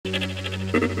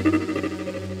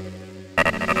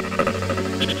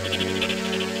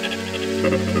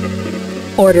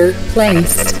Order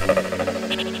placed.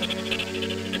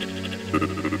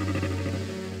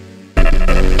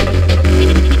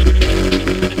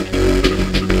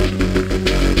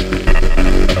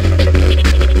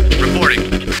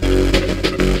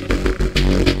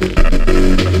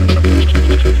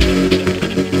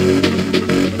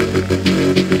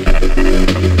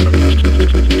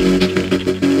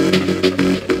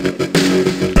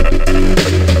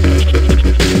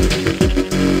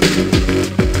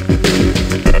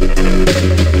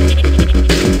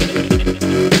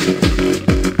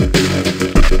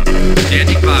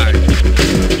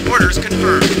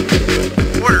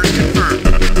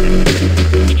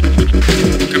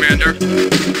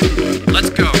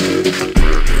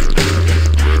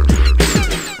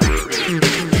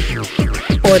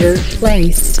 Order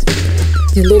placed.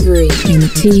 Delivery in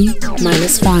T-5.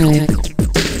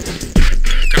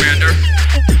 Commander,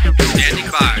 standing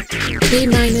by.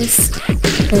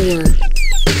 T-4.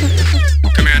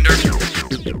 Commander,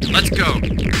 let's go.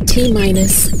 T-3.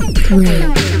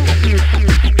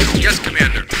 Yes,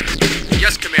 Commander.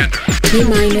 Yes, Commander.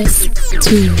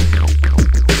 T-2.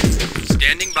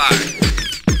 Standing by.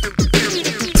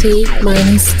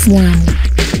 T-1.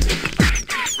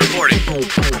 Reporting.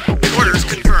 Orders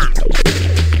confirmed.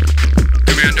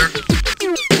 Commander.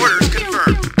 Orders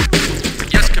confirmed.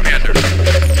 Yes, Commander.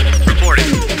 Reporting.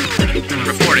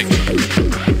 Reporting.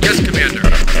 Yes, Commander.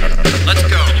 Let's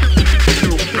go.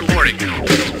 Reporting.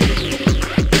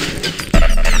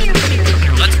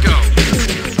 Let's go.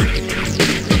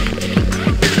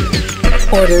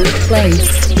 Order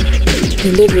placed.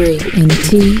 Delivery in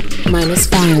T-5.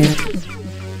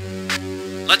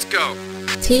 Let's go.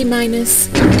 T-4.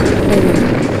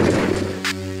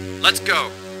 Let's go.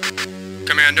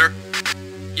 Commander.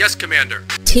 Yes, Commander.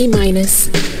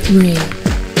 T-3.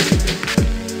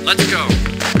 Let's go.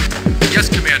 Yes,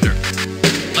 Commander.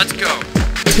 Let's go.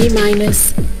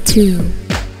 T-2.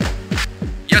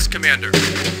 Yes, Commander.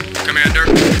 Commander.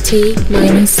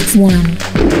 T-1.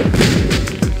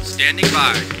 Standing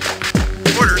by.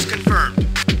 Orders confirmed.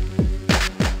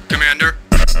 Commander.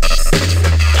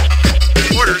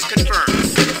 Orders confirmed.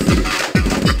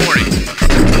 Reporting.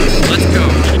 Let's go.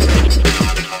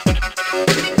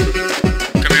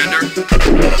 Commander.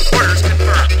 Orders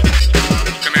confirmed.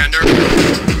 Commander.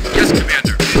 Yes,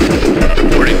 Commander.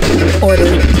 Reporting.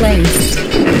 Order placed.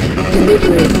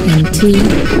 Delivery in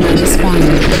T-5.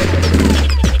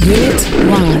 Unit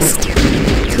lost. T-4.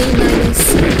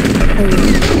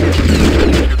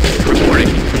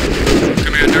 Reporting.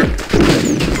 Commander.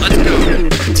 Let's go.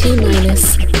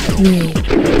 T-3.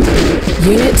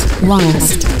 Unit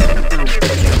lost.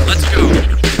 Let's go.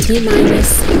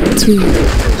 T-2.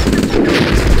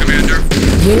 Commander.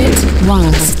 Unit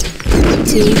lost.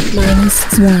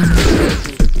 T-1.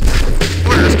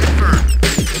 Orders confirmed.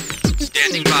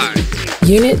 Standing by.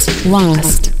 Unit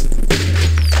lost.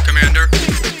 Commander.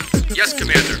 Yes,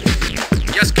 Commander.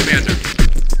 Yes, Commander.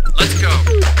 Let's go.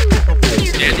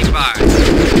 Standing by.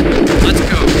 Let's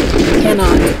go.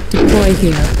 Cannot deploy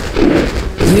here.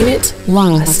 Unit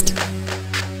lost.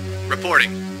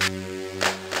 Reporting.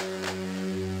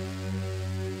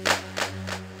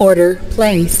 Order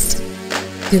placed.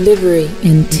 Delivery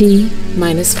in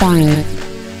T-5.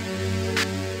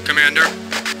 Commander.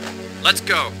 Let's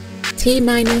go.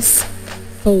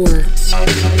 T-4.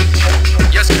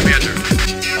 Yes, Commander.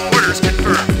 Orders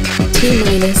confirmed.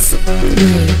 T-3.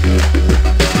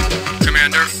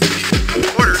 Commander.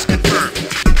 Orders confirmed.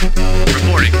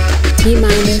 Reporting.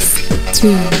 T-2.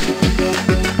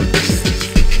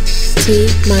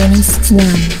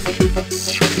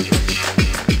 T-1.